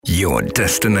Your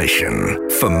destination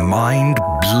for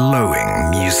mind-blowing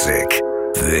music.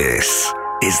 This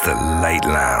is the Late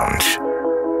Lounge.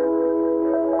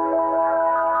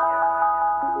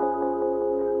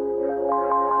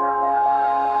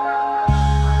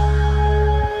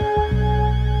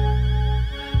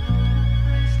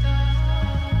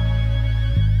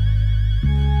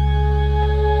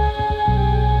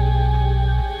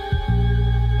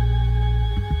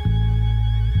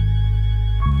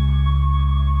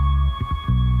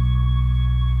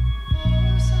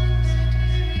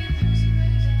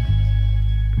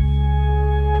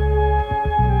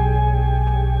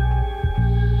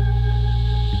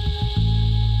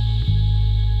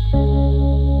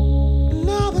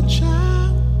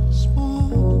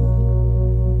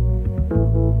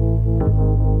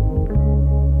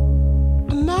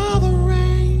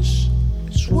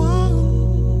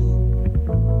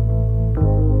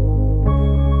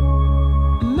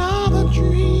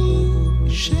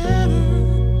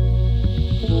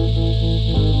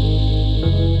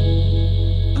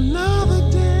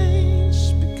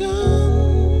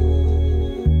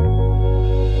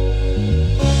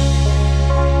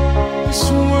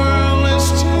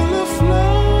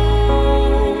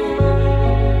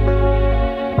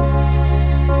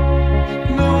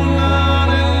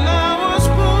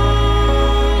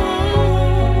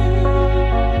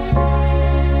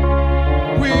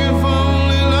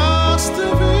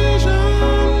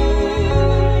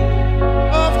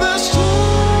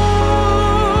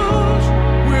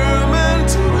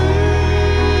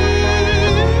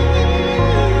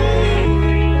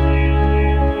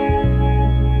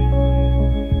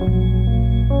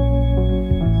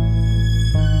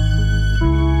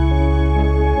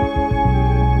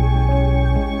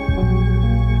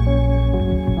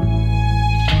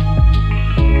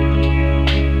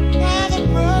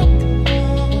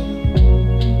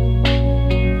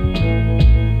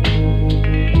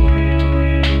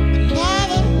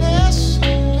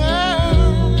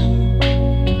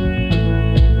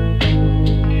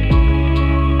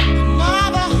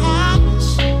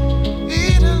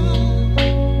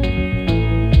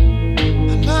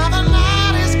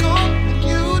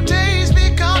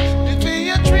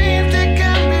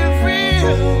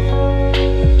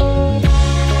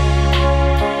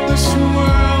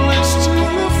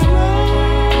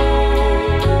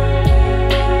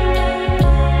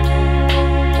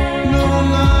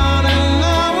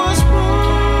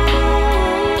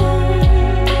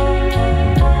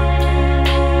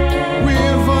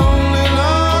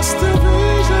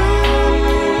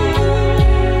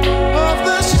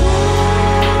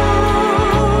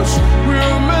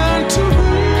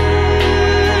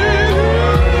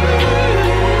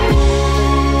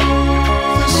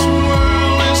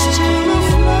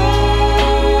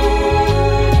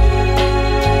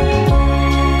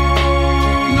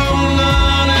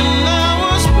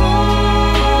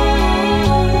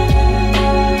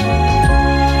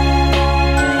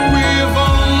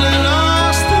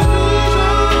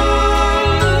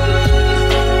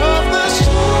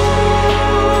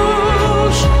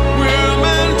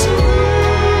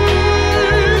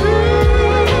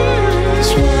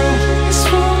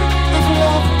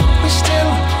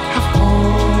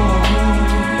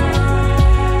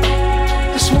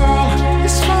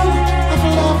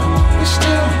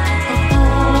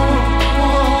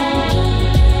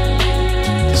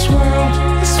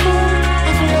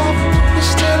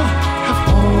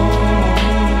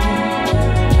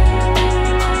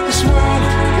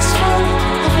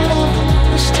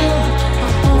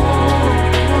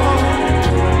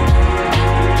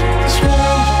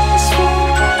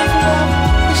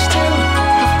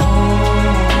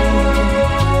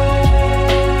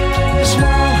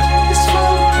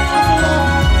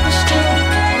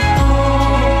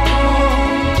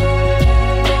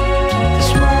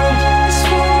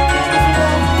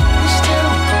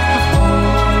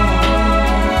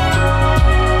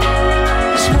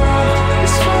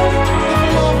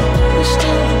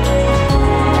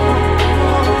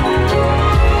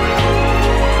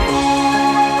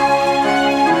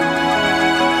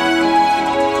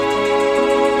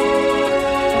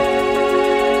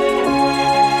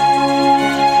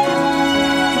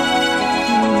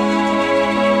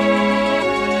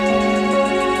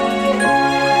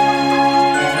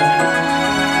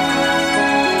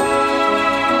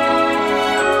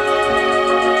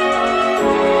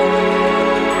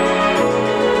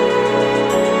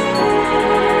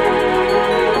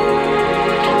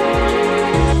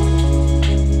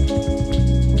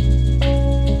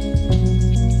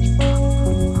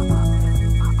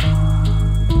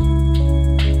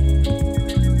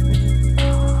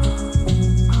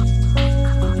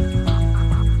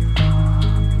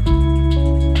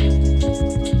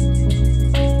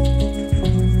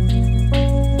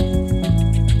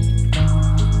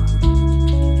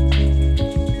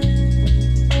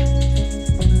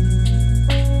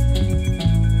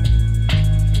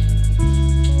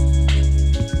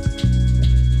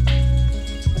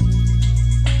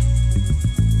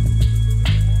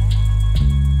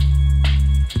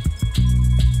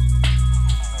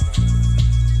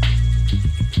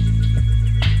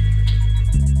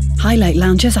 Hi Late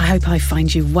Loungers, I hope I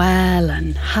find you well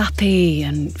and happy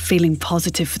and feeling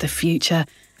positive for the future.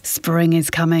 Spring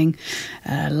is coming,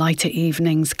 lighter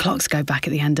evenings, clocks go back at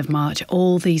the end of March.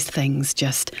 All these things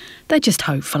they're just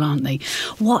hopeful, aren't they?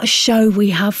 What a show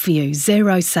we have for you.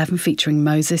 07 featuring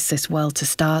Moses, This World to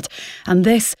Start. And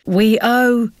this, we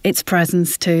owe its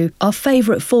presence to our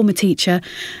favourite former teacher,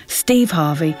 Steve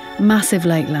Harvey, massive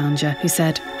late lounger, who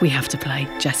said, we have to play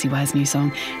Jessie Ware's new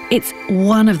song. It's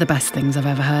one of the best things I've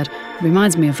ever heard.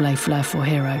 Reminds me of Les Fleurs for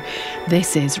Hero.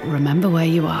 This is Remember Where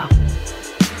You Are.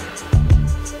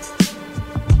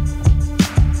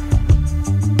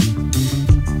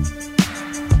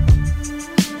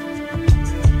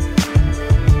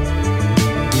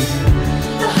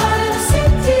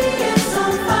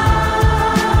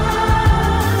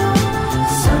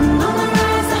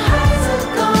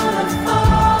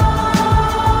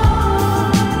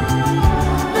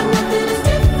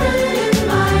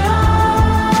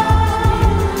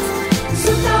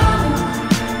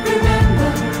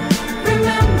 Remember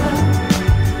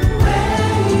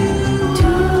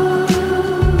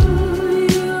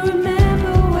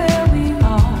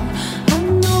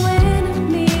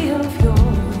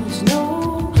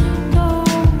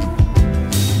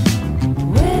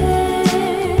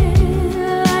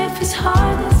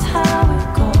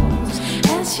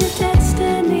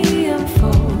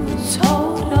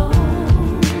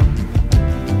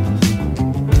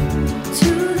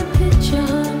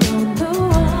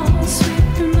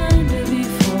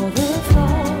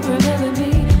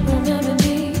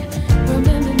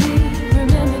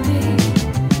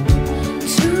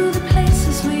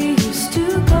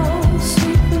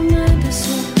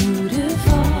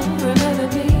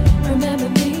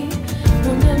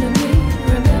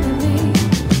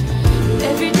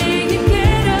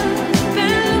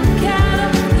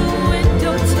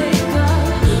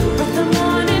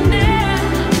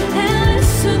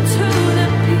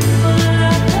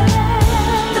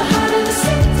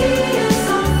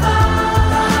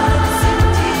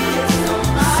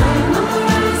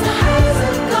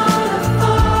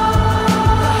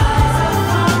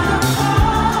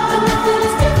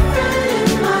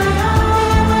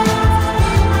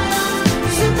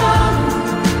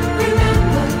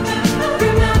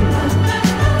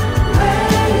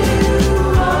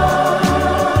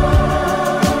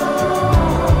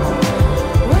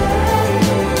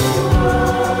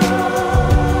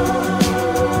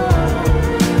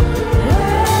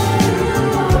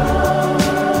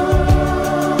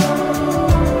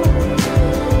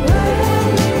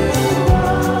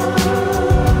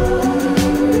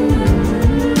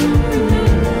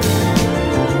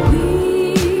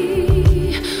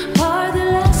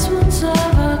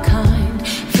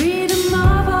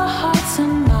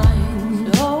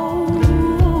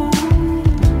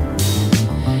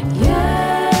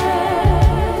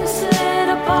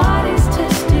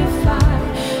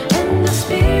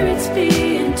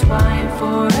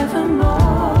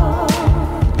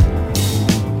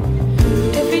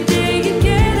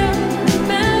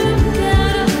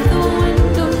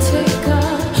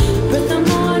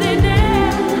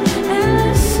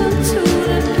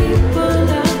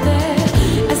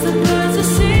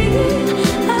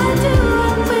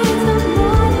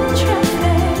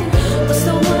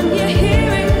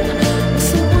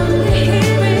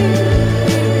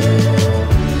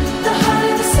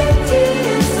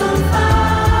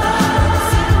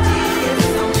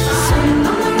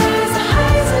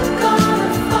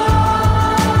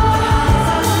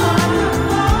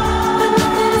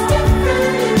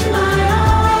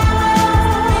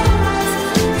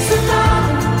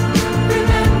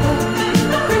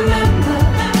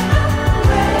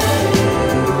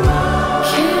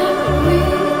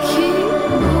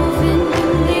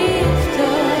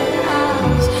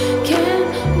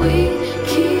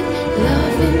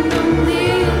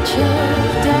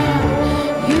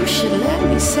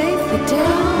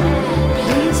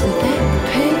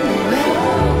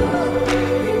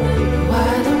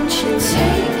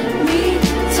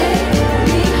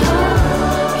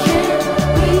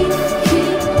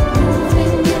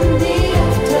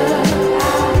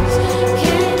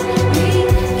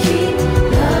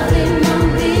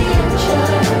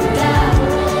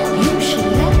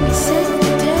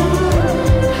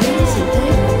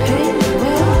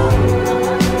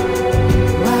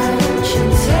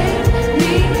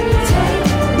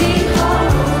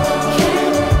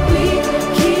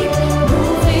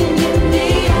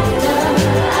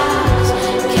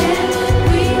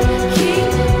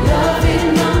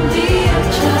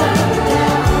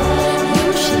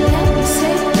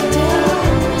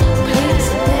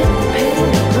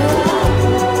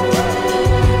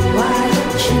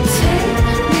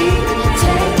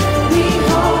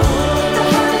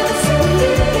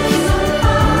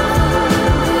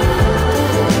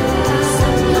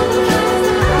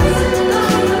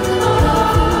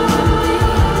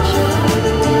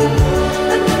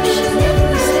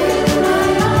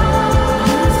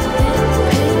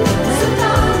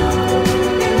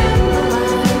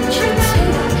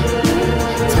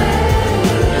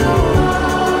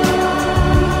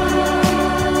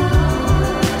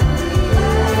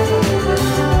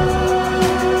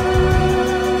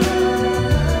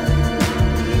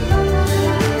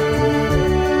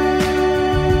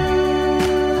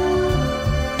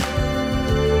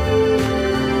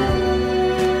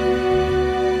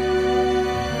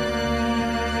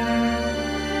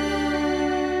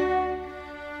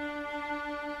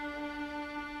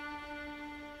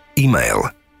Email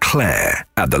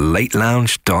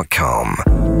claire@thelatelounge.com.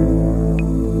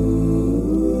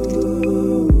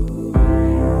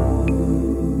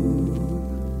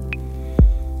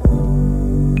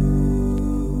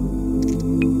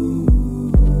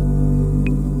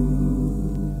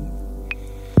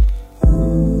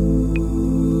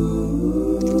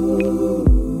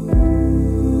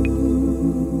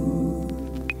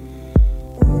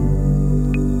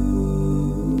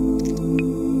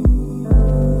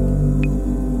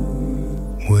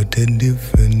 What a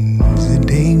difference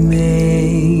they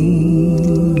made.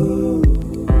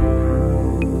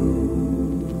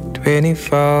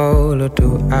 24 or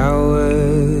 2 hours.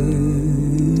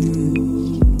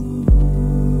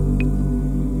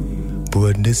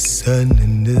 But the sun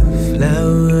and the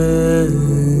flowers,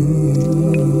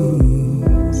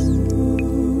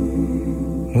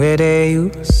 where there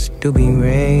used to be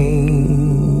rain.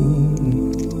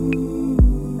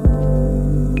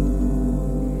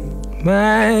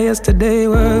 My yesterday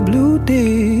were blue,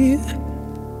 dear.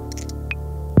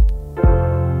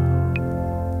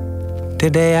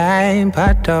 Today I'm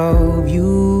part of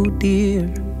you, dear.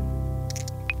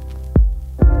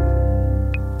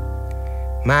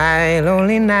 My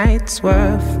lonely nights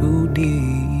were through,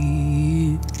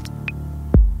 dear.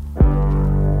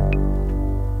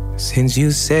 Since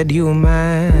you said you're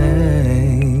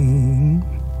mine.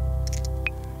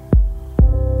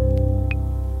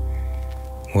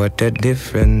 What a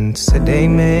difference a day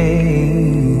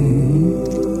made.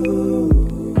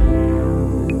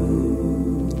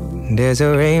 There's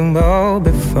a rainbow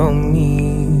before me.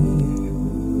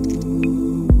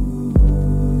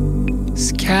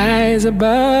 Skies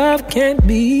above can't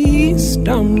be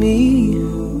stormy.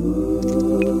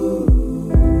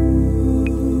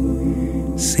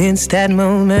 Since that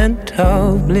moment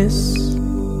of bliss,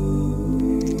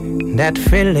 that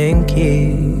thrilling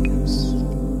kiss,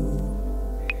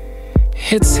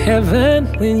 it's heaven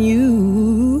when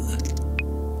you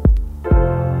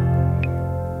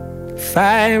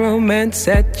find romance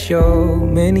at your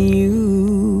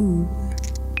menu.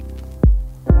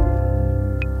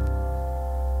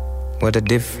 What a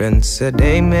difference a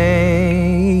day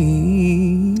made.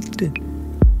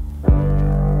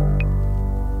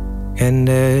 And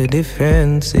the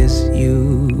difference is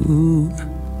you.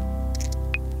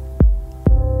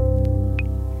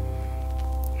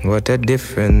 What a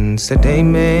difference a day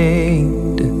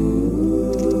made.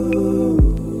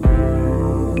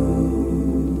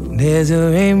 There's a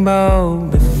rainbow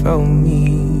before me.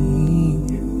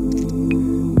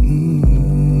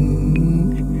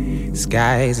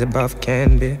 Skies above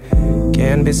can be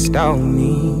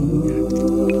stormy.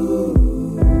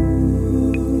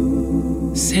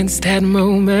 Since that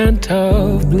moment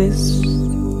of bliss,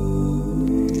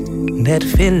 that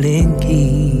feeling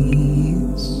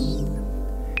keys,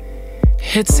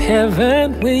 it's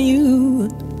heaven when you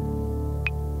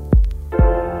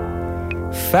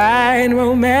find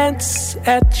romance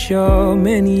at your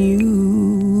menu.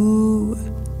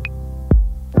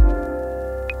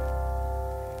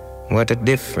 What a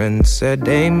difference a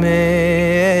day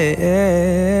made.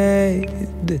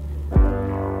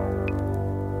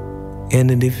 And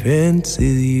the difference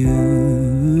is you.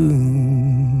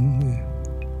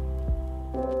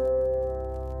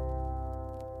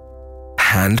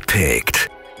 Handpicked,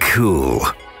 cool,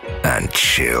 and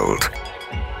chilled.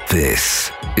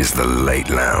 This is the Late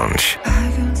Lounge.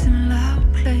 I go to loud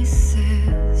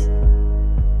places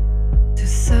to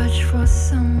search for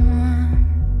someone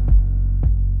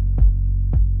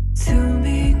to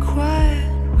be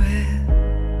quiet with,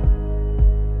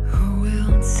 who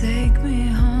will take me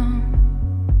home.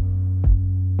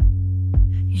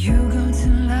 You go to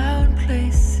loud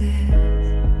places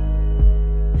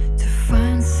to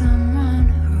find someone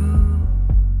who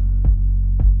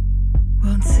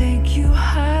will take you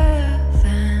higher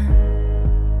than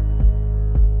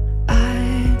I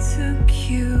took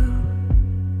you.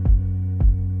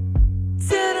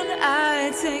 Didn't I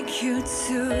take you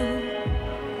to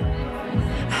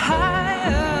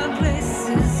higher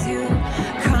places you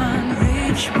can't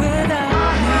reach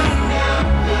without me?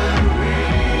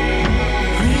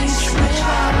 Reach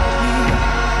without me.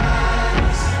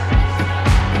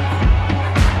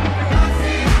 I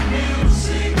feel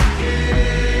music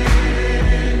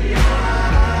in your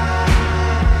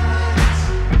eyes.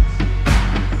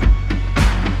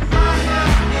 I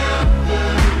have never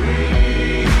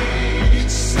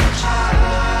reached such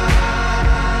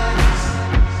heights.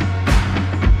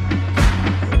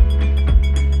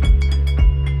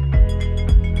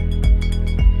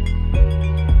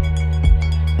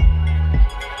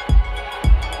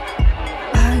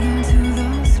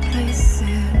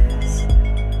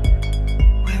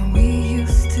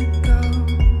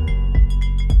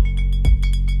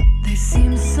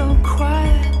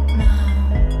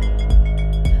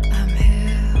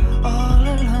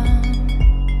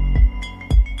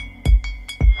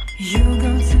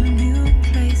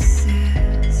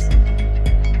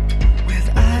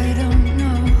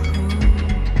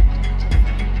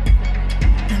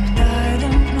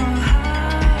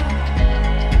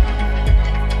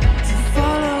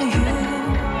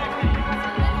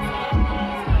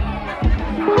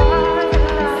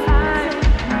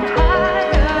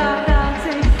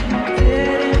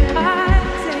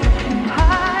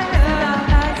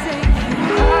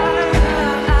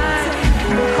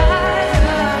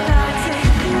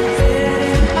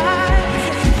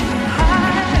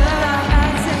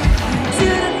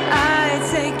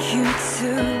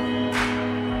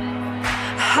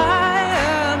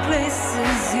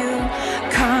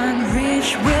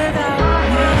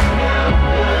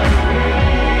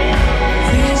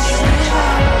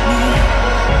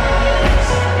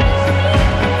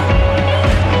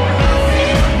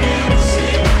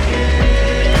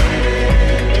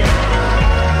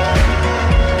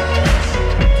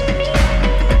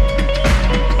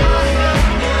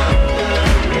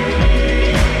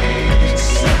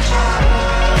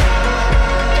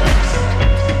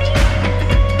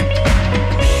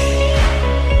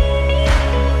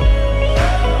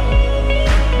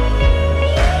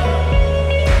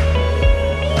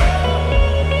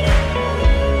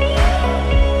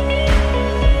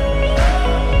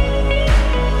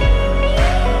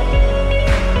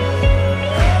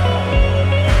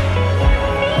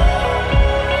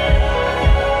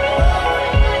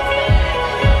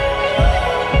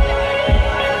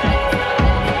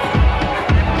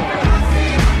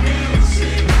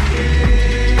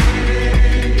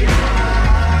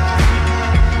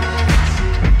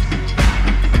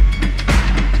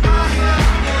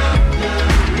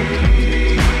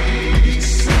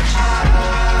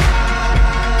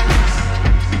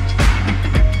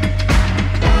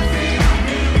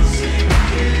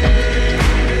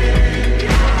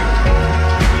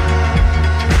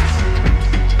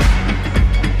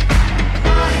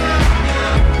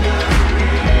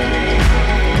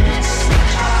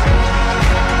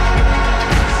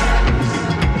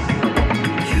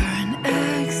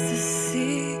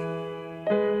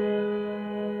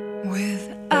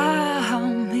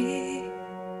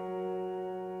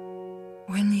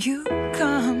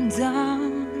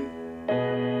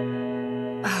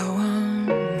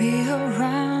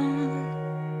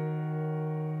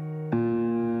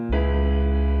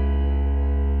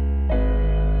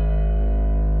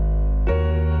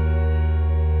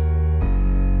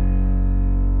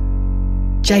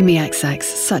 Jamie XX,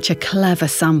 such a clever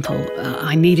sample.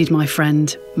 I needed my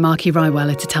friend Marky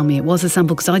Ryweller to tell me it was a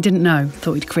sample because I didn't know.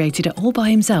 Thought he'd created it all by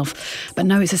himself. But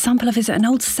no, it's a sample of, is it an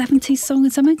old 70s song or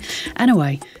something?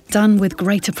 Anyway, done with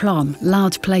great aplomb,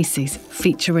 Loud Places,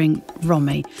 featuring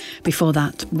Romy. Before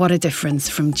that, What a Difference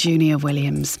from Junior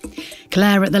Williams.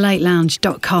 Claire at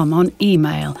thelatelounge.com, on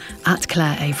email, at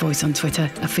Claire A Voice on Twitter,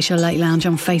 Official Late Lounge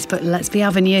on Facebook. Let's be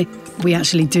having you. We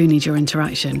actually do need your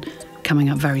interaction. Coming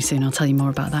up very soon, I'll tell you more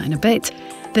about that in a bit.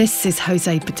 This is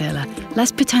Jose Padilla.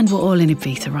 Let's pretend we're all in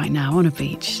Ibiza right now on a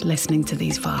beach, listening to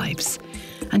these vibes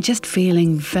and just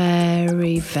feeling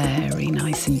very, very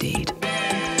nice indeed.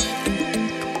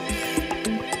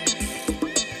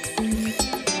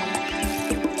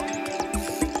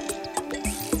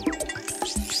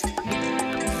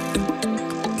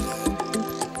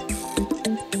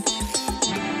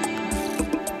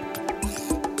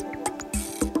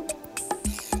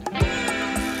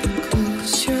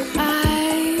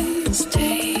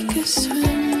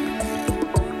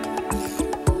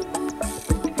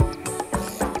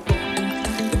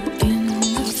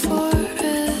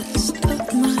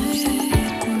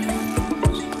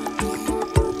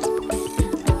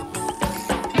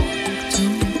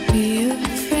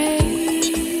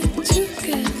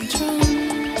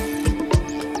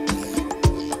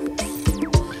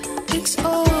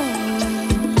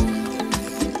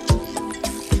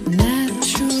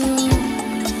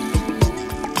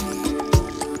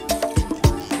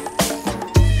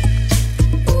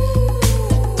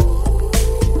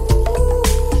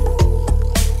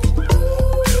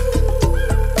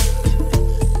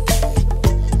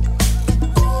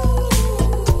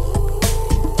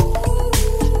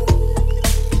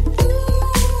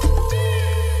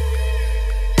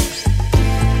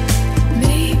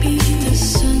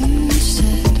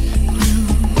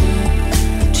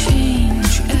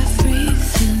 Change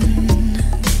everything.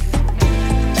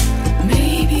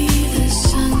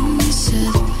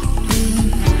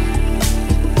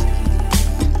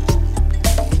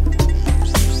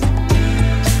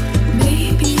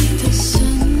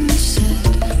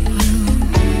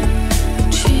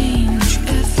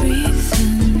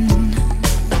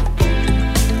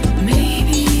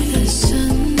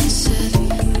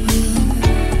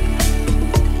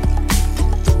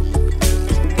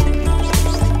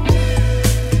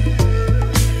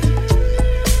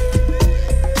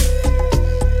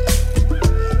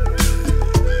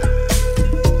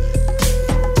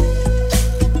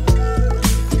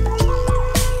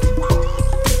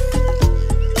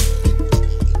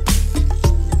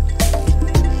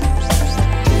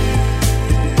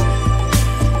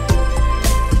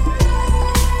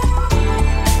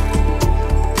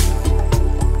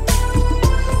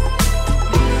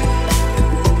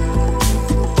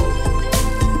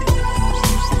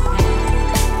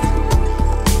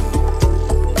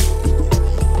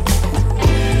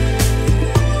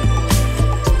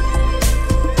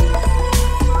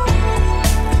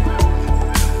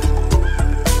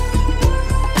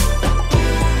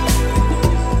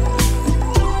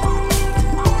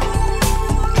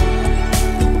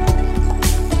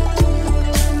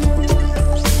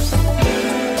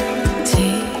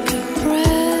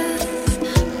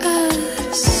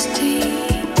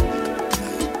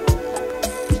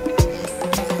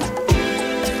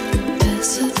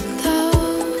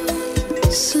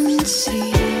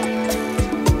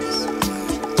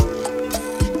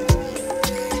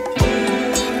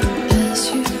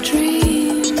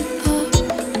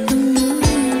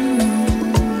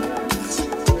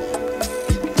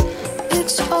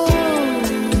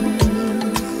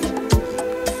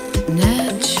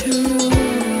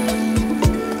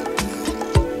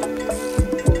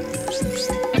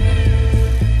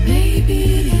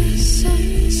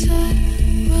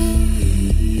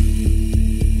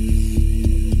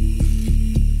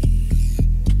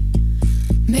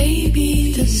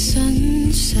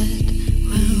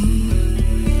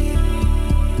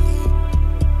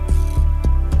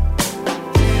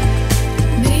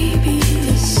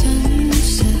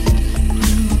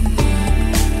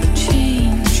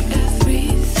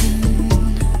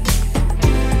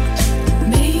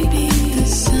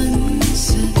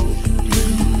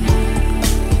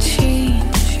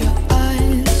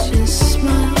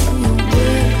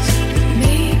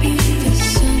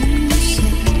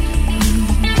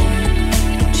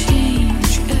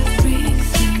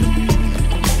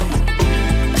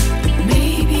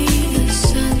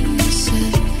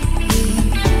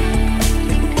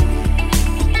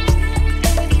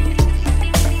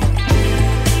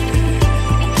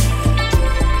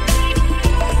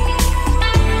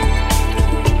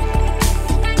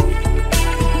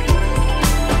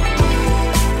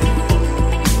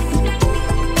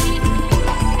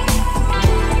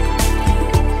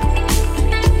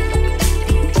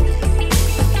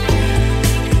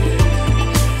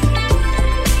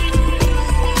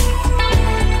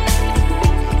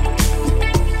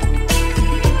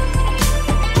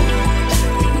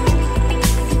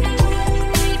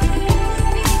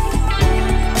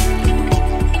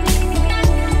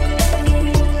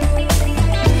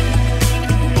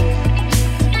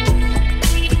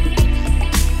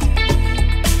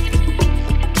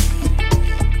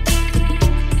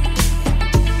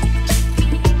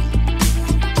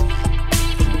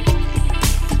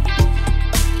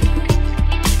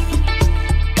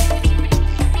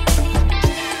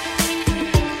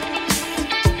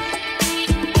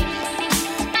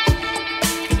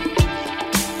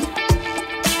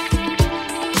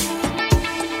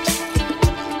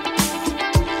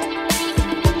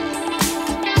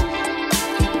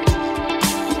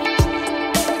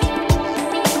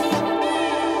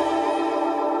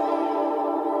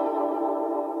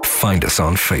 find us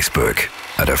on Facebook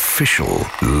at Official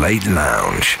Late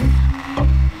Lounge.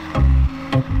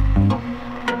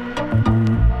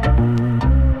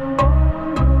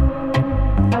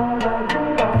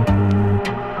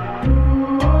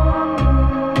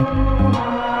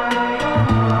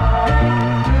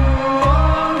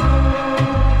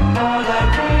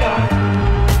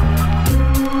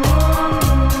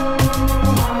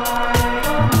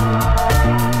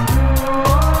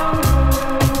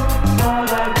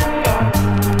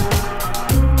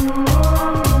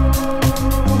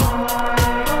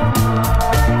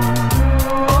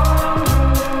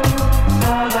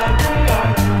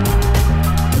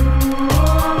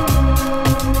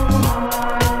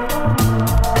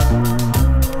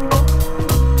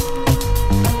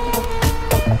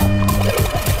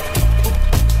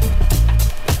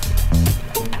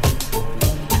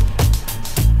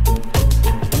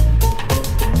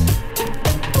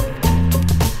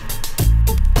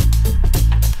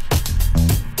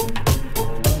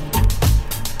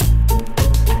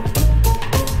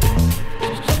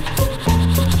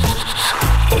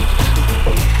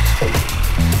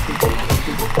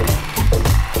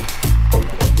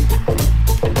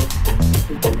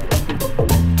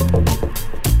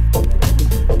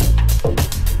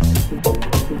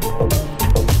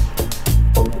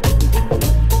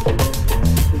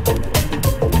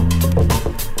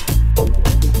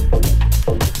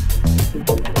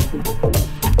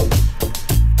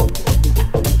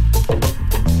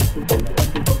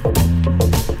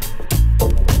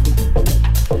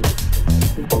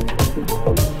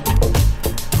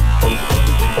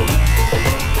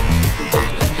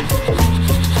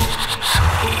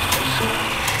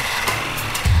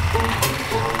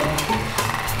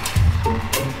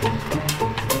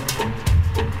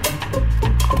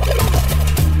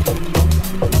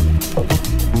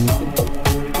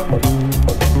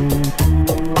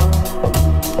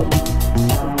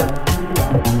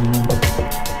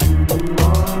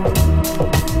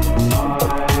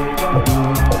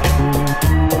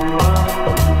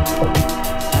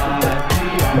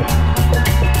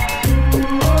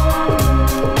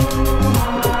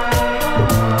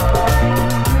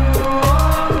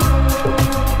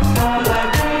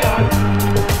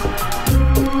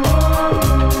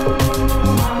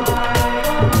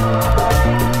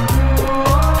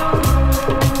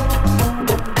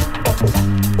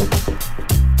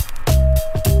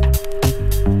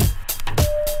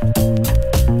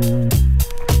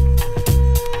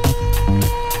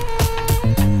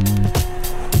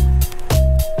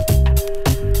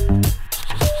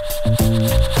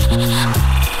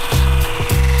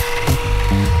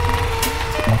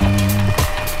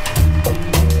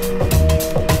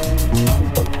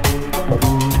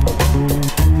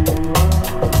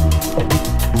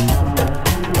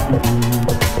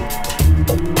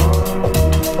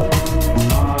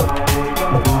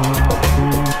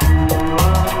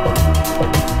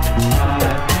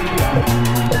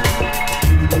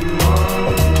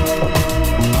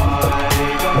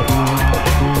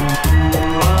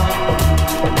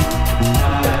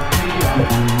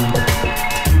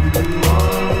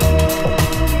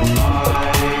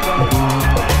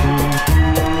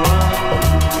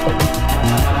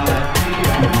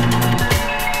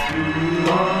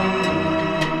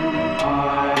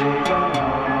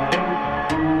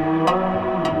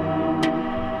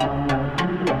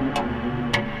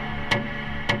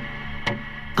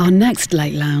 Our next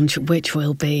Late Lounge, which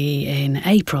will be in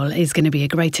April, is going to be a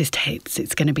greatest hits.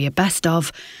 It's going to be a best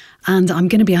of, and I'm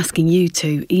going to be asking you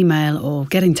to email or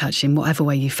get in touch in whatever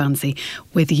way you fancy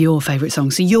with your favourite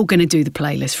songs. So you're going to do the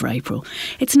playlist for April.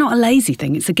 It's not a lazy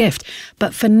thing, it's a gift.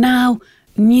 But for now,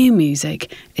 new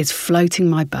music is floating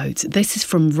my boat. This is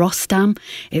from Rostam.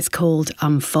 It's called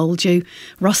Unfold You.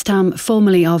 Rostam,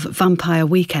 formerly of Vampire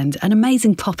Weekend, an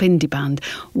amazing pop indie band,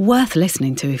 worth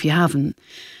listening to if you haven't.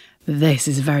 This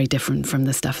is very different from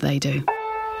the stuff they do.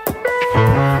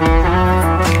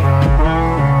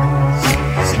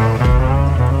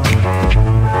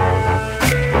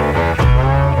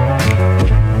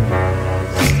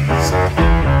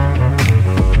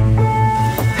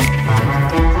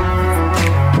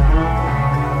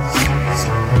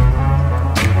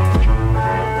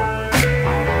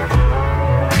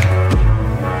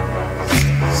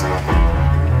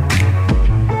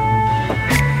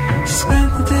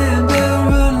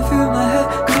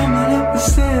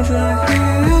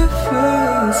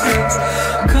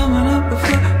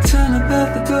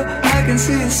 I can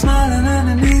see you smiling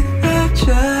underneath that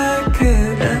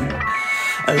jacket, and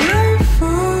I love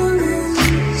for you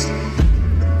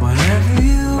whenever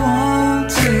you want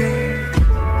to.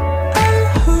 I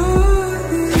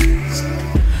hold you,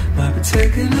 might be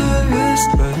taking a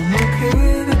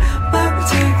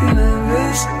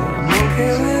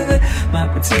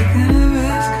be taking a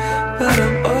risk, but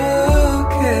I'm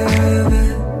okay with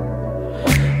it.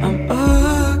 I'm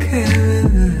okay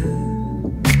with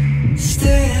it.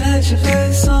 Staying at your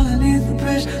place underneath the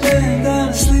bridge, laying down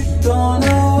to sleep, don't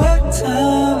know what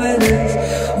time it is.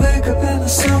 Wake up in the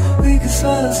sun, we can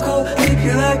smell it's cold. Keep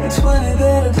you like a 20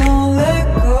 that I don't let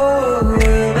go.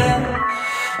 And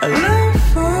I love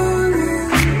for you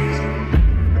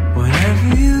whenever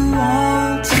you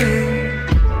want to.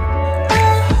 I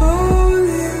hold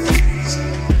you.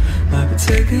 Might be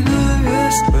taking a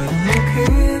risk, but I'm okay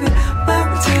with it. Might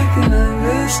be taking a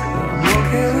risk, but I'm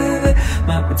okay with it.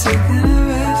 Might be taking a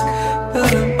risk,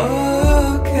 but I'm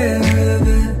okay with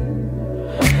it.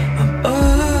 I'm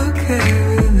okay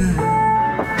with it.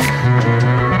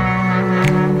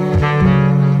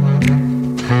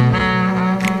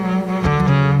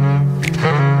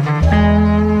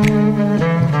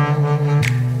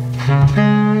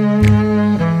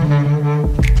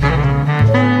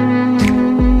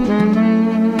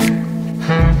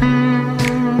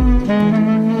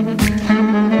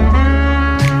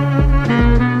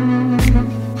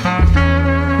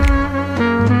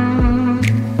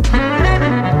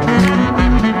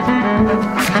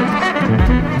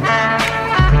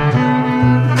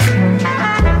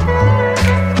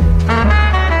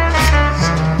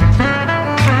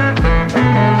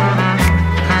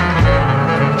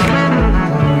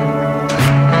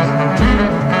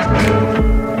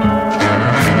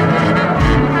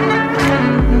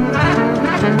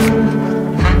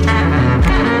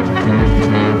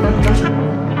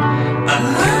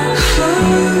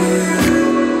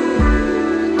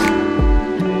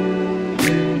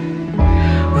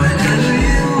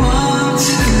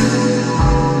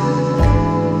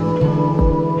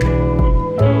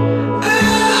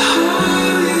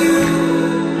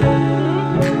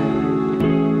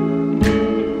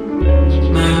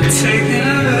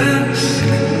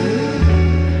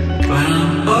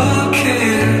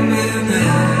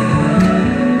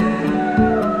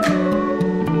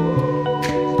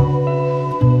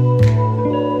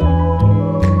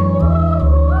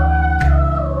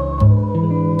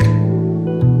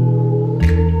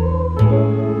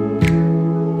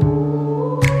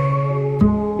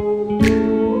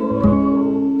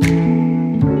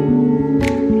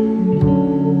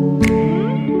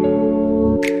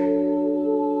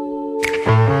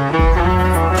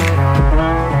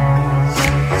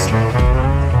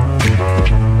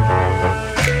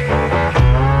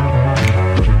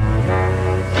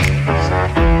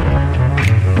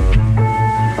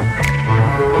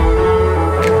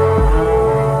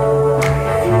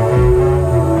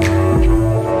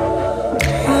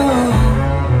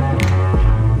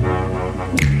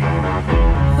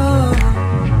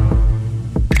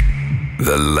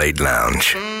 The Late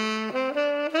Lounge.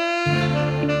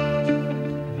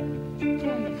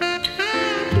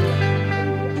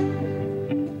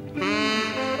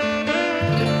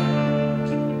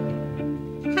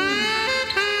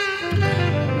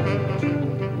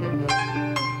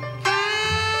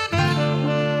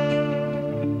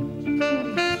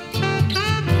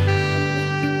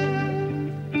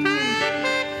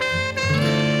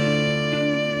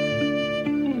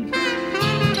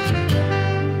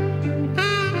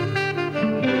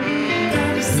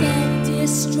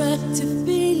 Destructive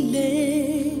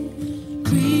feeling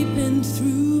creeping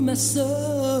through my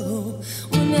soul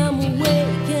when I'm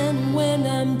awake and when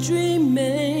I'm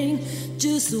dreaming,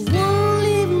 just won't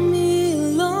leave me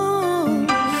alone.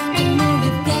 I know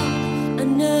you've got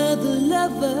another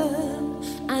lover,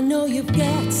 I know you've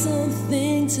got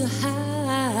something to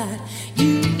hide.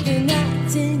 You've been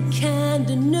acting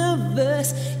kinda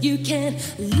nervous, you can't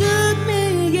look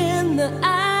me in the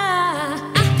eye.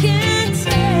 I can't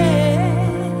tell,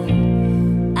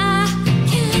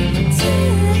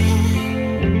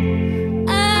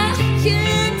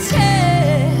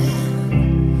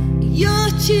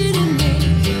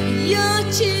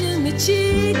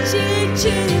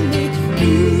 cheating me.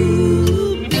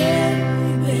 Ooh,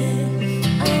 baby,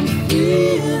 I'm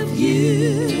free of you.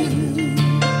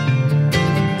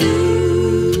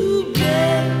 Ooh,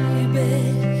 baby,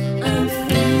 I'm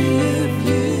free of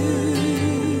you.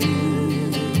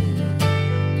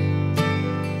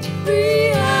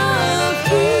 Free of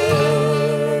you.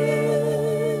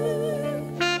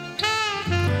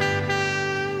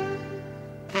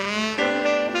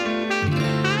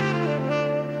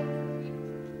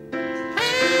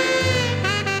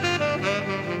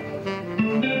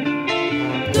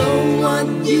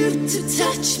 You to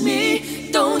touch me,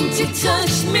 don't you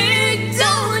touch me,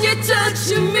 don't you touch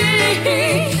me.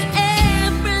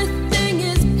 Everything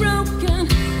is broken,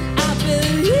 I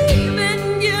believe in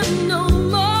you no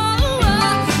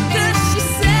more. 'Cause she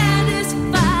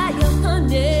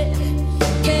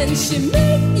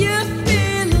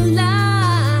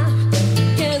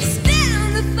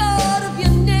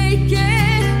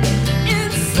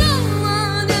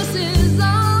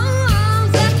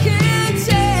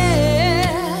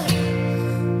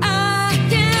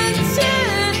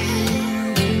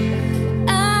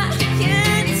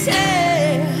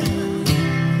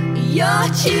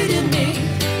You're cheating me.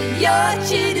 You're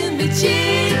cheating me.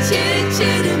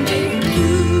 Cheating me.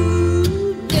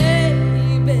 Ooh,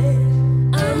 baby,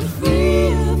 I'm free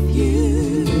of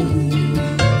you.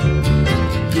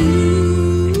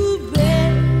 Ooh,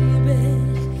 baby,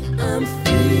 I'm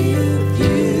free of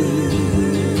you.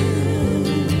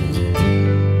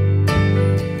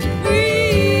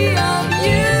 Free of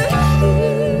you.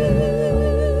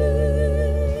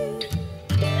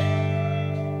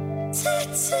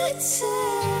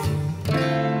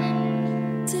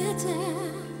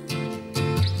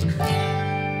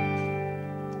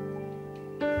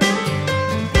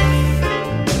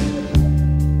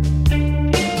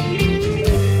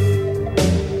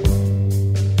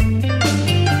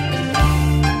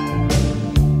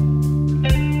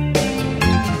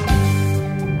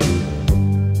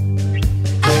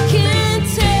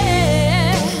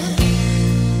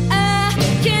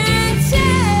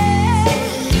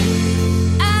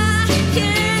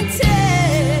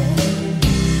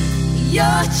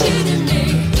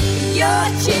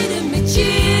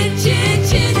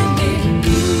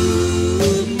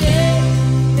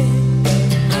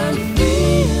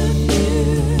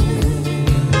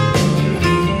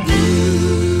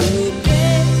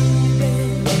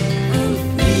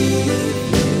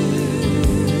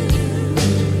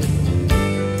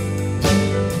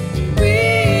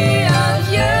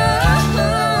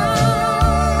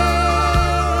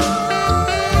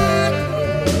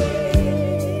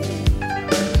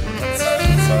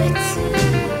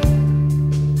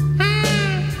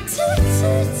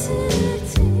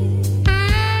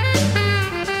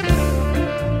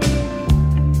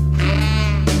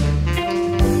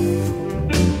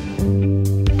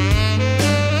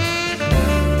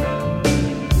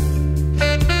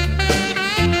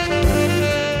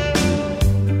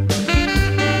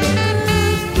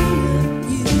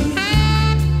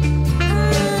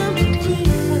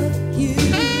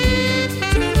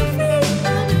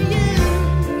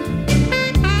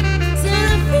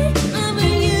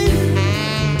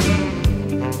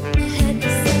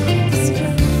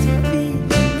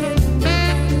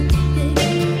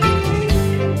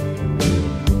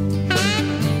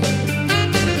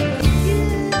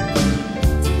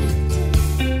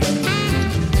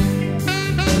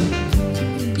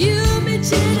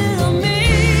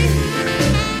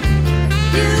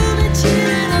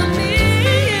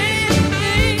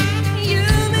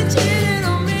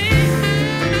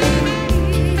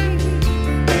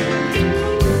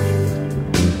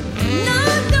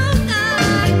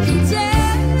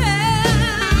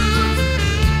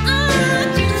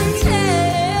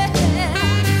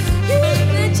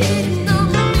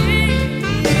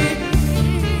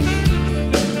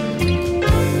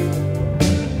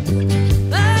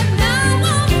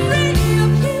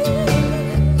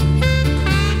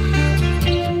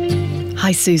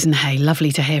 Hi Susan Hay,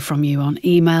 lovely to hear from you on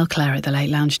email,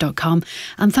 claire@thelatelounge.com,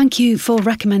 and thank you for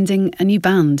recommending a new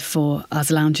band for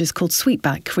us loungers called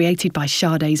Sweetback, created by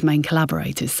Sade's main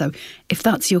collaborators. So if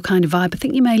that's your kind of vibe, I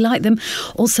think you may like them.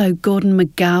 Also Gordon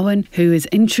McGowan, who is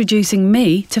introducing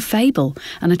me to Fable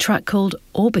and a track called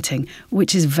Orbiting,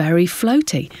 which is very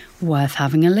floaty, worth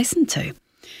having a listen to.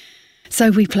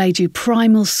 So we played you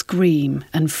Primal Scream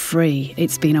and Free.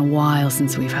 It's been a while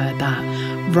since we've heard that.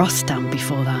 Rostam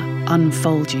before that.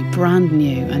 Unfold You, brand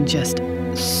new and just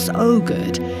so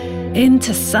good.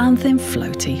 Into something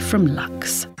floaty from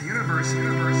Lux. The universe is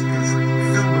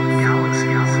filled with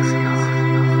galaxies.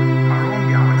 Our own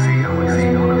galaxy,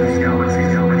 one of these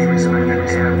galaxies, and you expect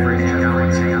that every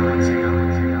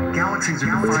galaxies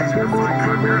are defined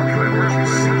primarily by what you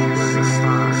see as the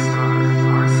stars.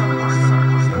 Our sun is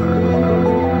stars.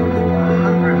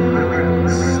 100 billion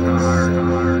stars.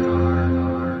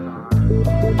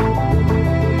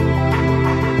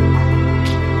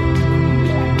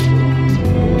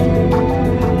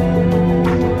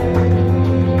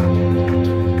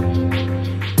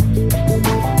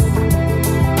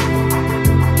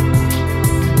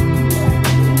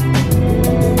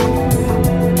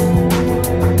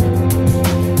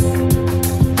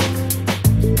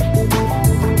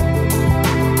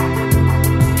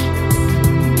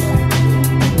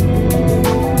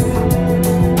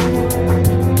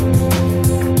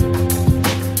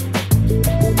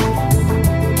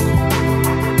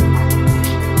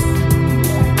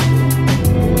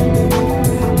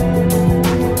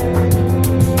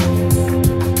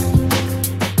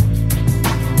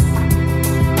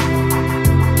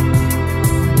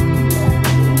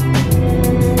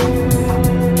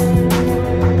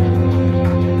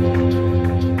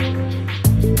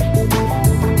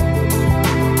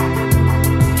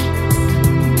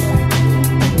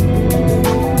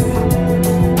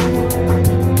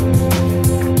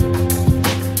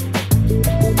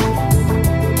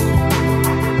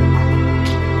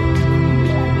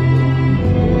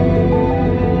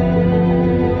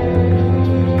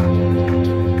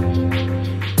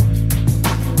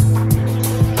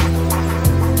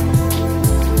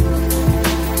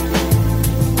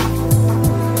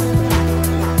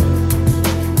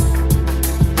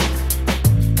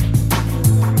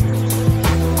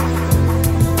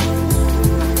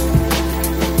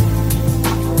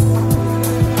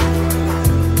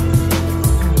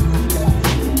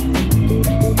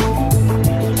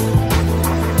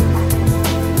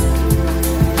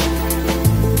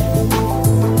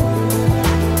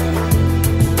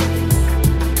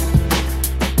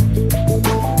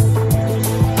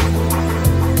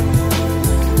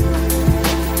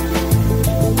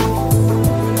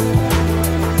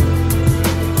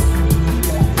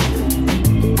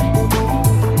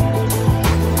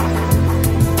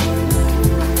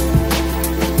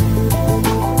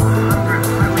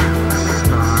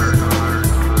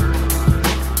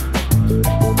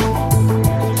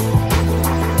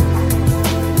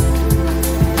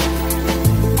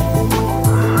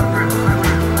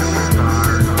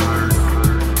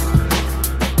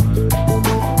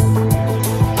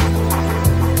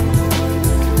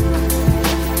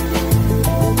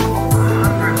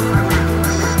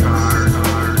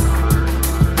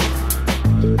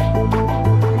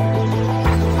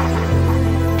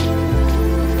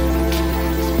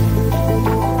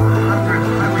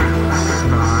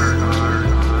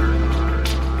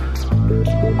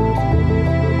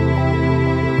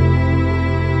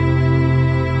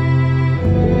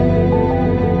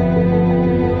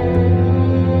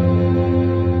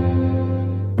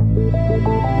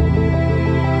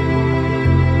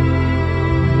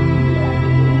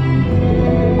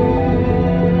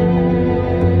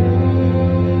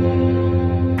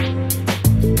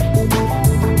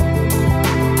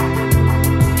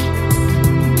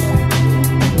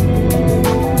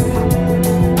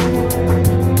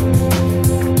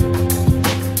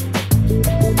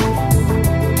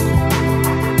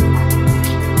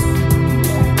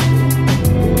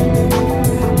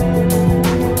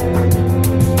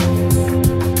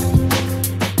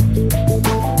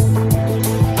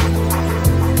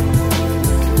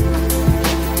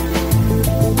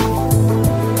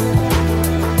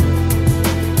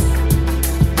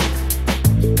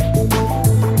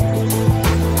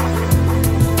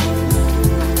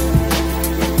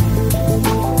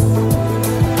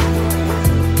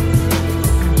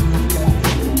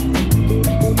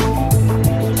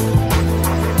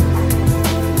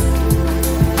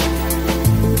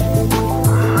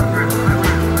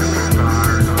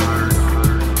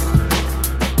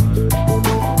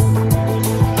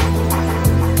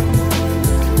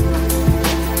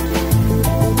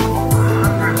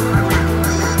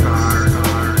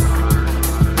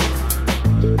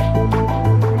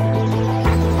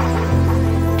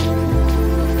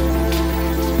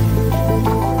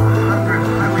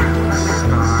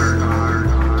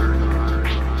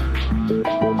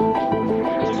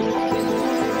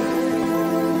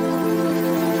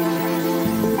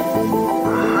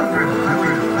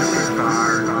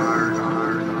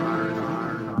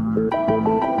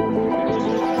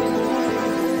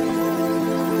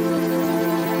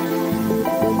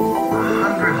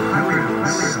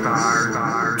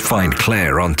 Find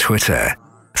Claire on Twitter.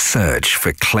 Search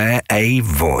for Claire A.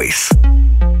 Voice.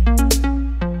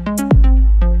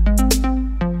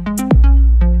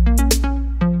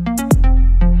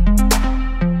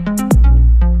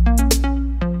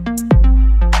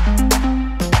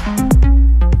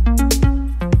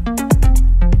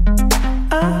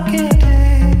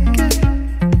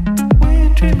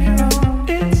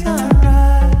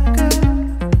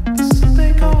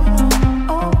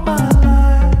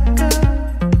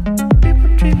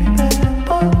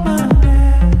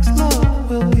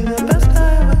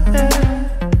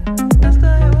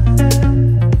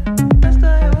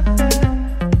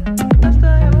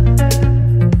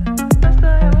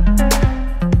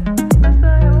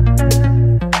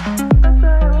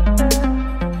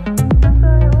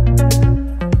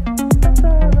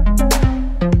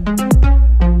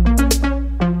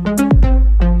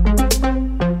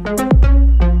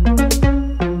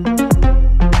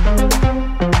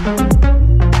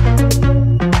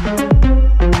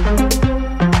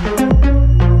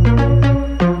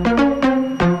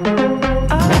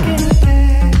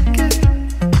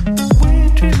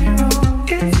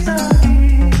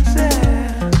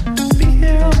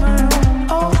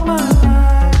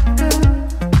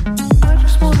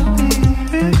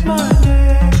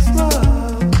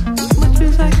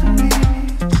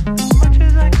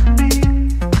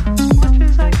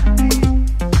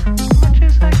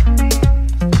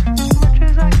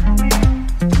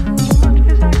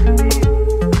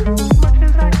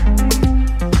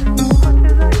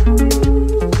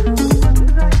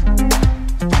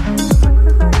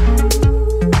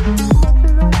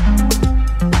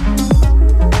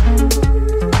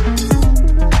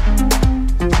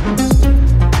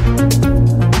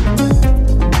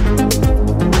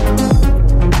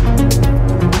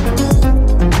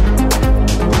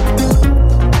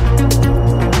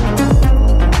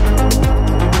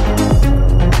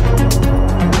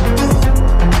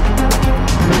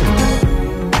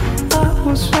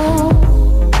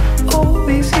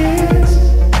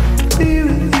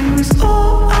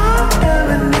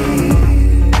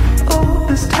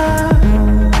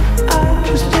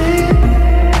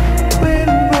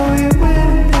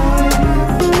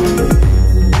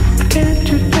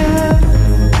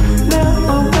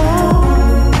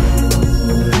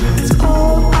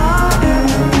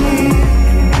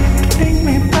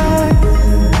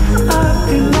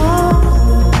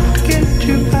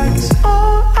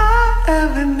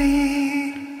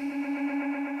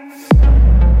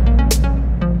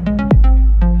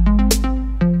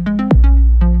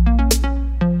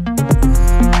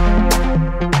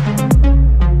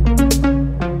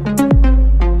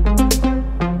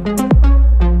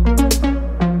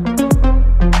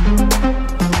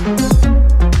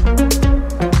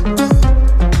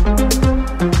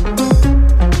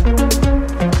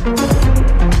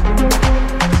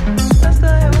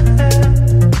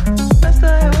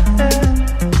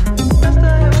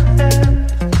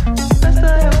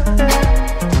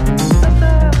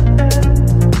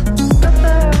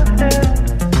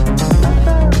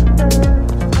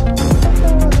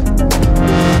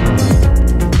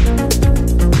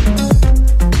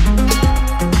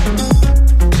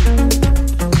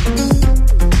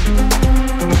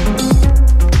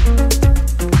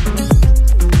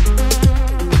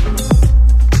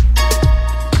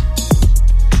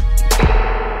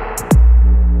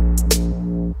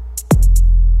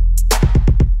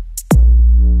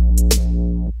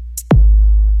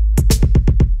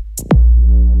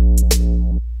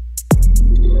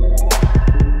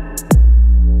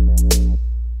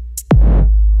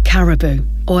 Caribou,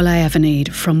 All I Ever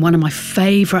Need, from one of my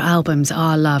favourite albums,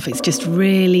 Our Love. It's just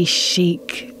really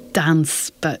chic dance,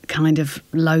 but kind of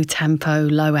low tempo,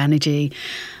 low energy.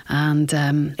 And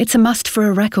it's a must for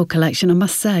a record collection, I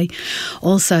must say.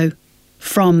 Also,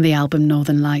 from the album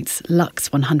Northern Lights,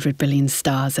 LuxAll 100 Billions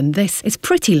Stars. And this is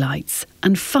Pretty Lights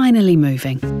and Finally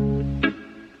Moving.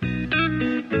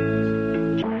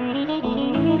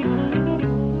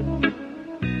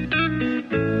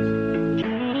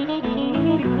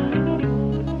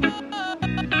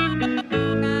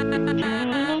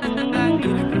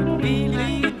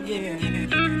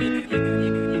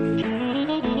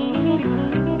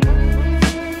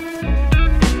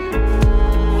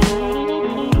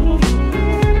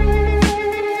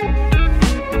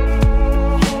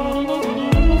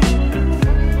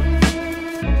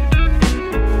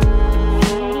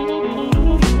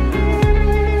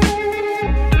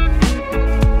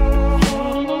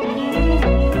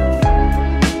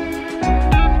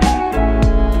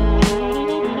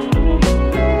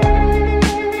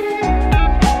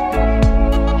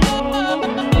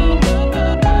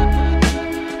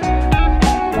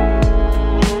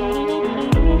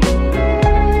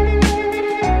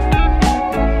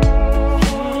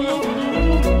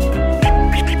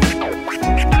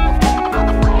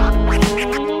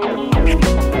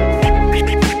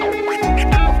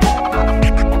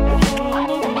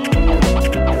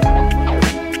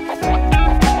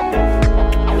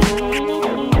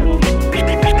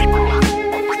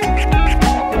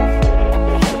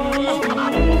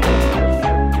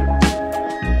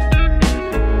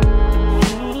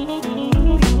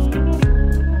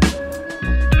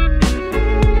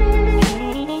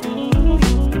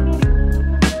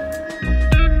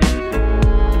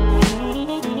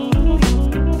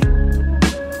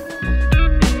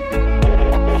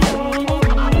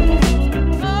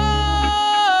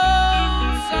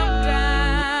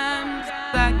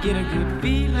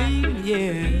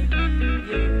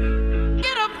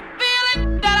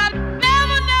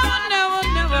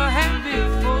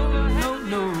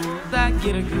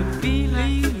 get a good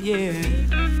feeling, yeah.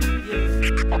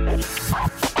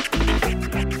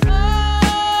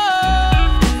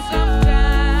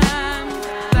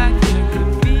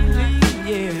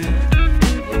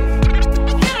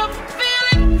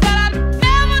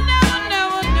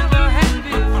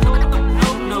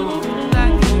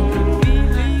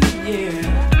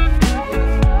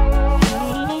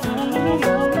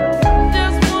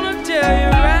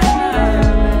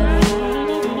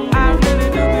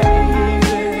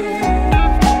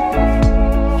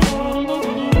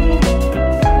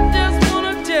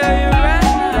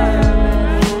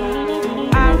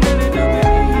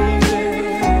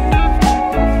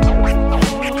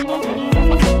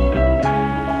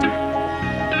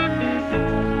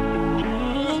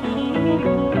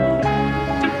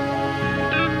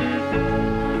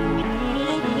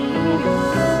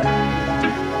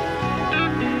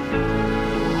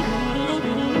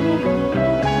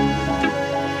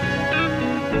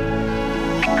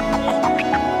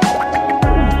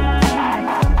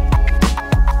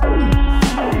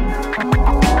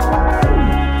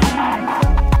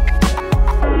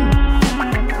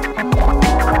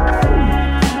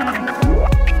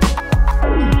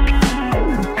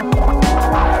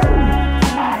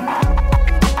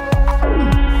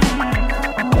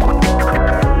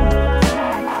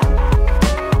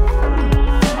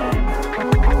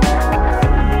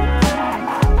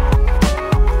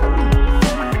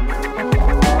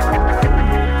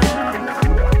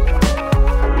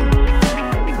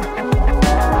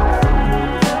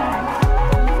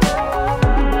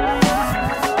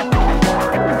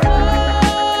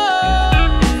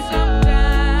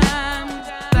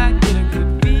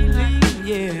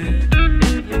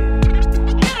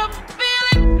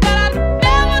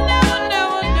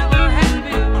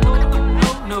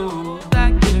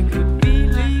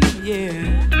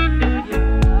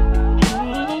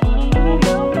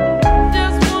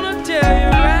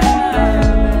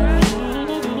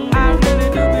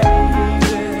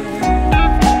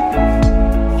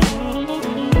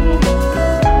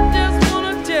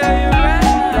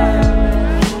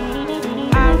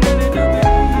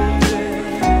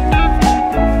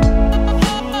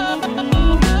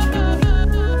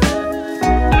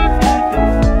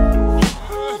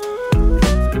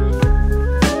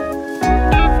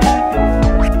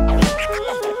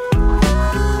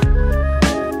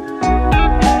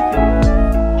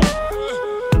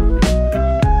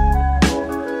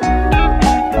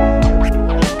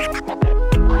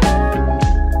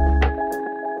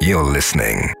 You're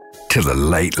listening to The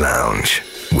Late Lounge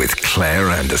with Claire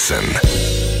Anderson.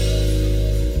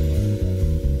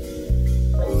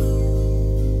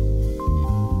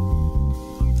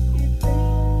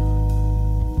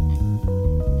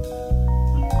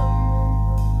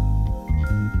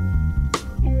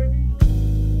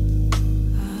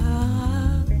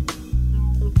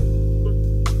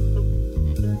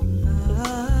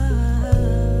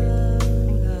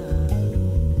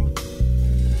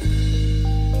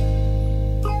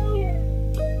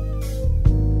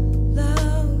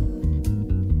 Love,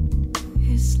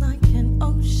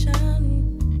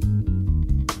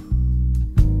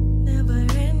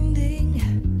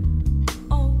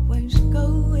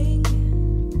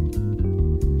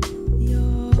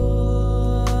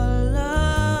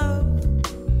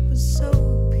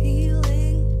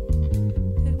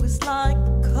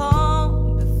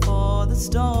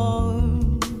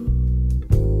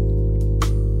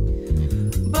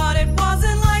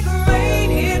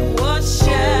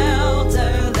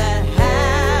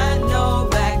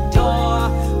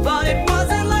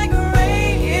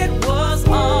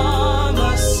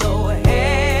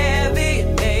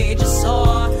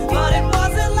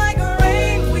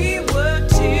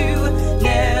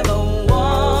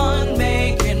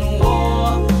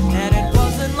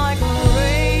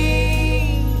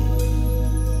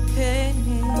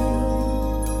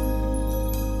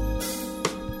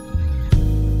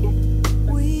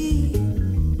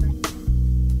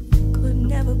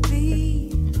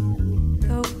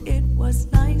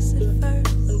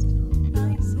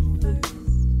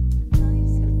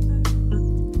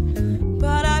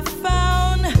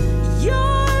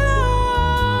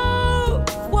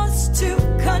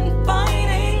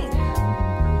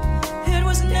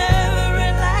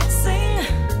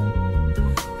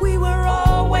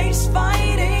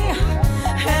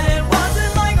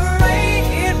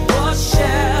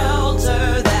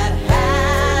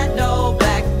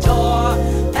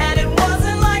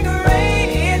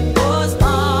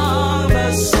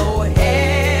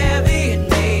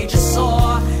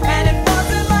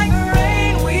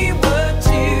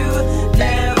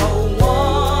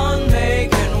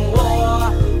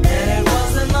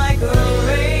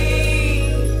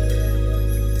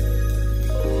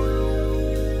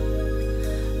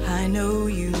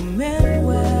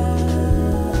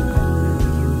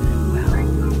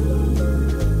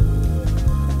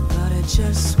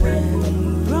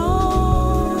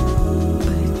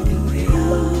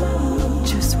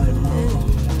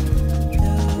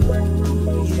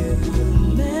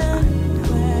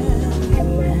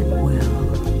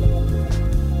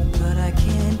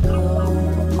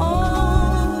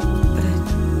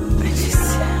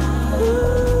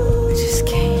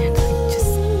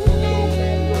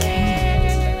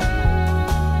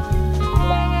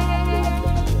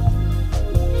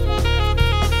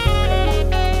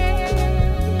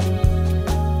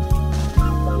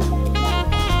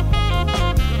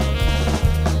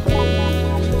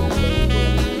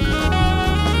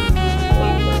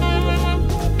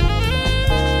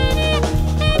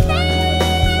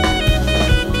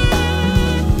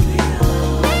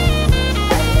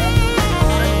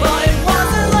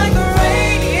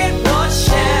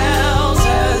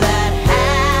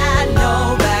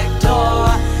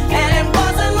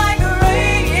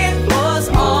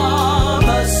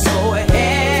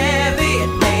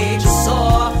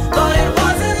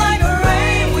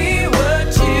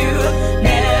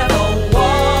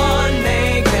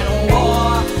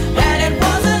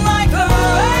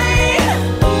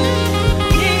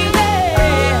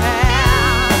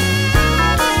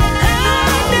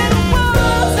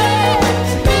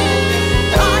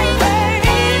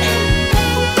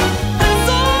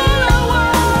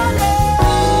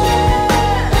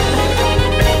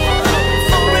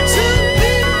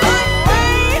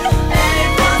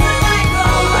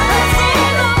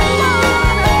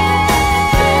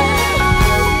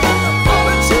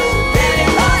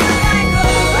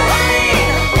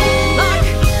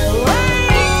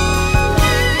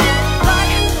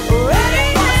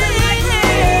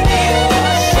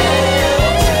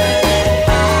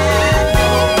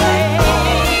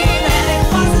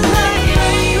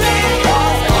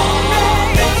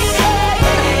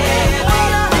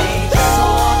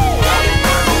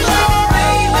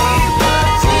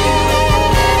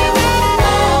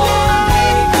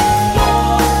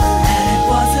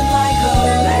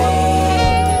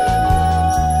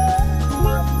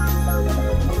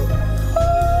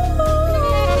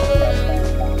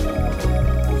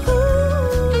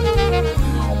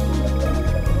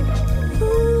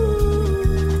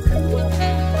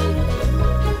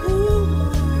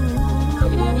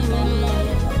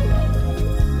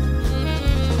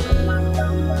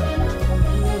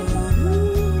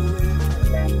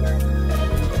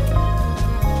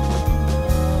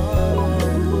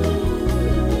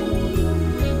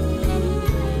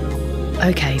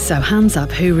 So hands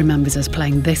up, who remembers us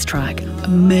playing this track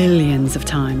millions of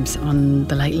times on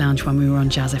the Late Lounge when we were on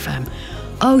Jazz FM?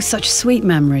 Oh, such sweet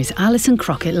memories. Alison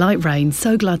CrockettTransfatty Rain,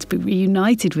 so glad to be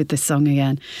reunited with this song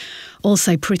again.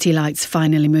 Also, Pretty Lights,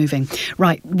 Finally Moving.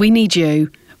 Right, we need you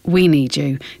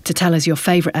to tell us your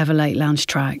favourite ever Late Lounge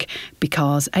track,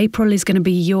 because April is going to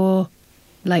be your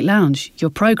Late Lounge. You're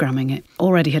programming it.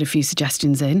 Already had a few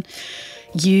suggestions in.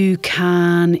 You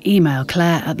can email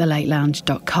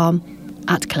claire@thelatelounge.com,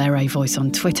 at Claire A Voice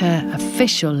on Twitter,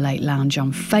 official Late Lounge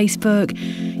on Facebook.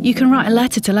 You can write a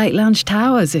letter to Late Lounge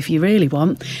Towers if you really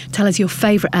want. Tell us your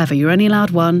favourite ever. You're only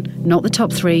allowed one, not the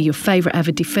top three, your favourite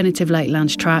ever definitive Late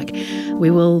Lounge track.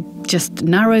 We will just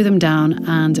narrow them down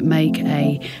and make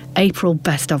a April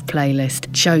best of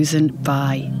playlist chosen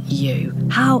by you.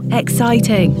 How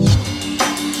exciting!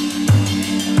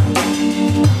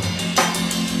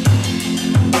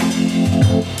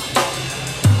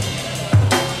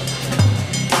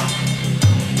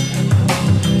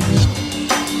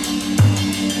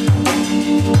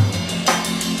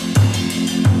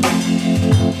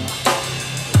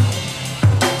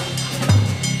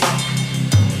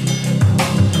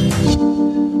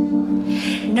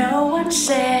 No one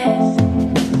said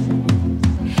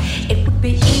it would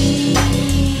be easy.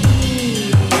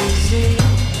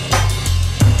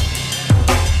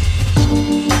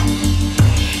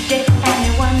 Did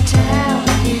anyone tell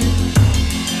you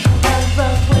the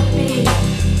road would be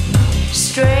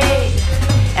straight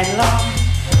and long?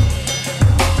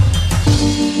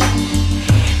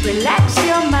 Relax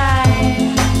your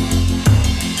mind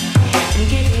and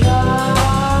give it all.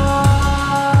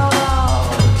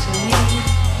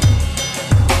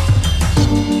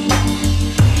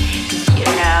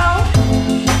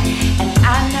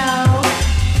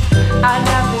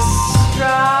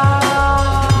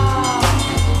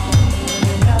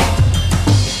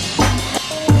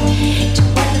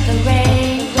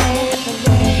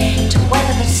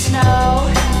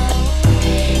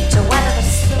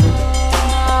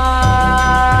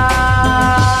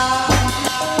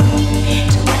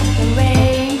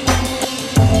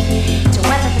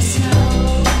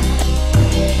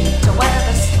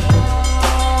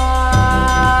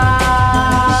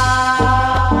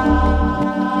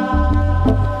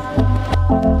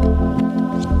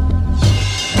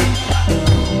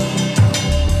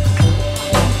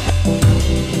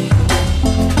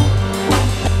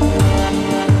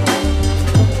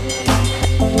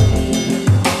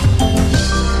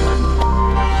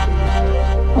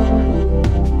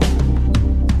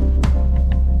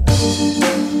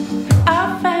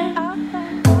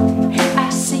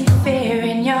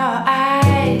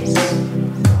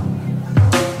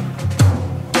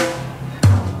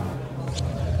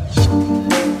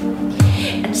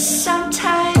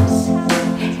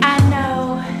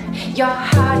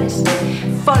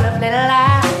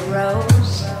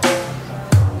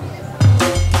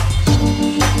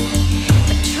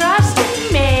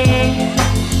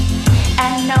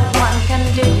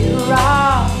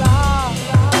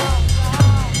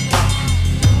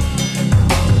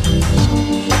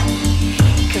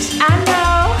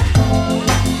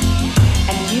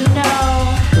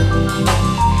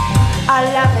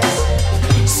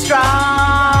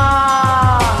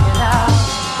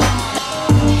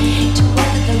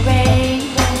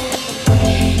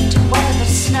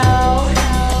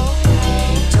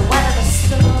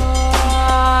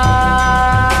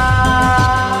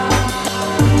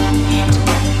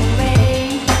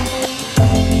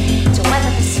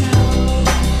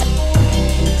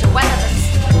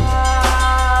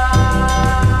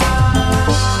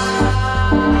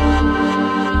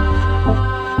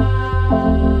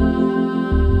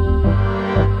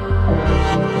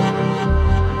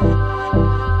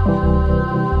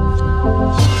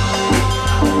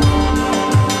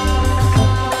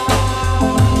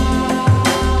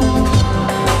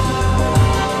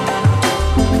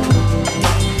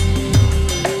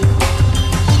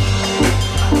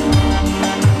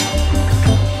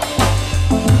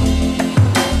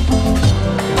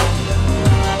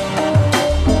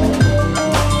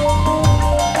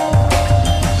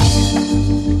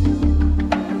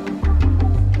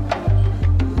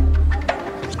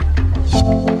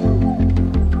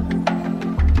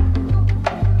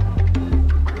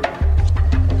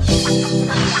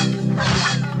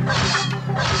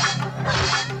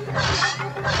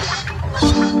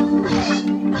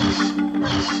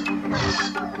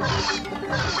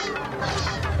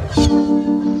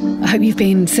 I hope you've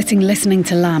been sitting listening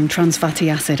to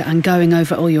LambTransfatty Acid and going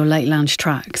over all your Late Lounge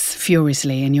tracks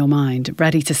furiously in your mind,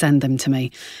 ready to send them to me.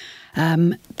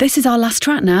 This is our last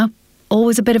track now.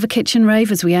 Always a bit of a kitchen rave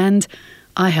as we end.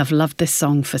 I have loved this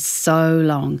song for so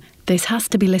long. This has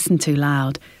to be listened to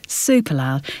loud, super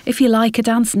loud. If you like a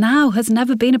dance, now has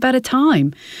never been a better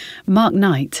time. Mark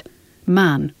Knight,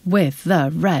 Man with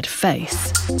the Red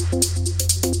Face.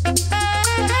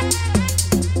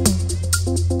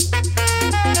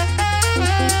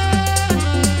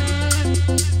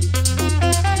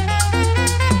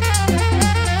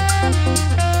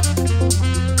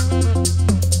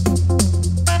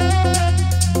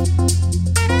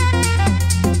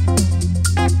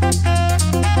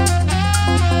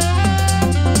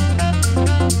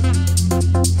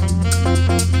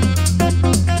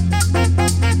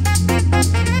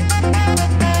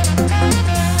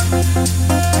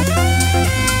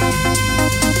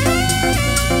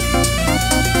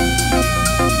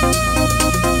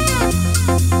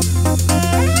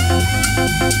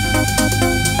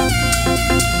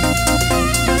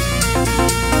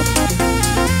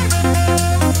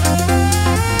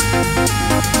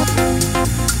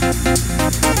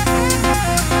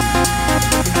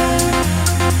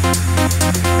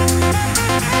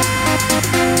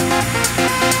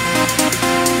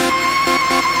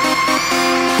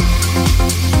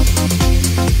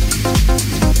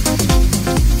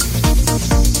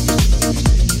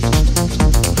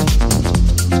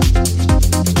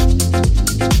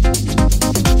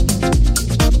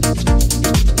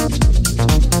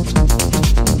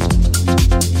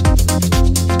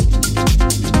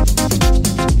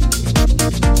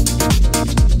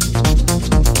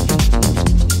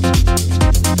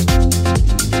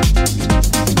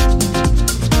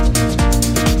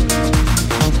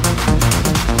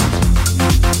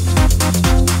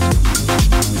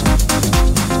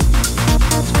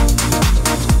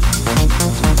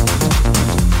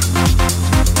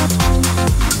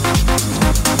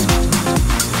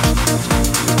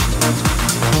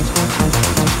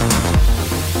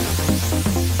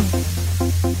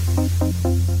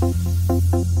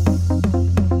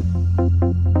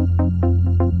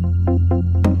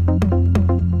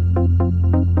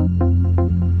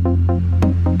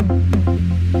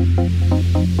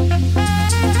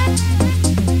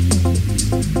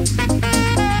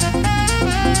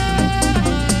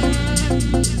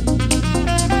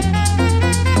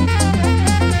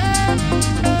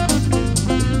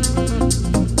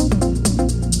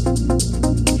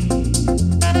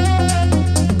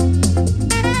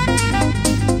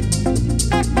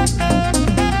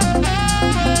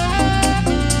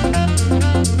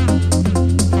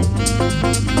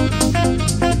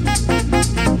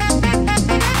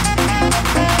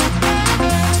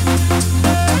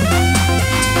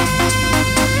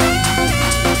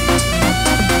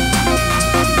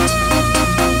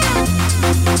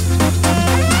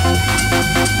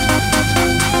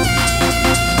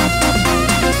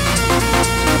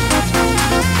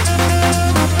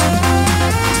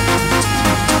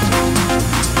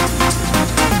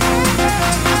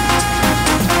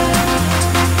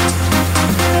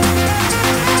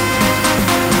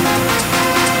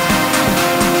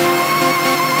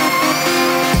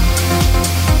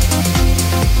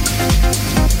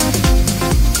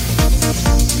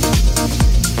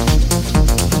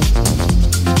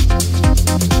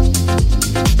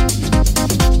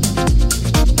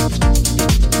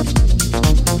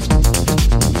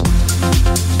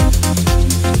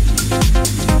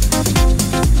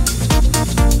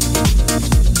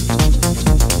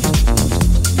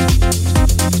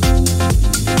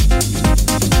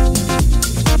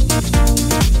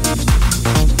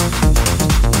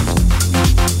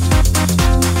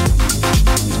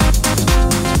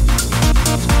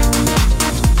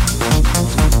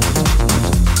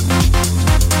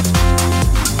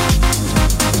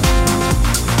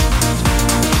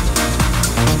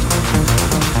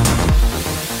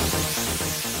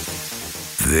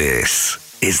 This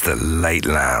is the Late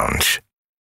Lounge.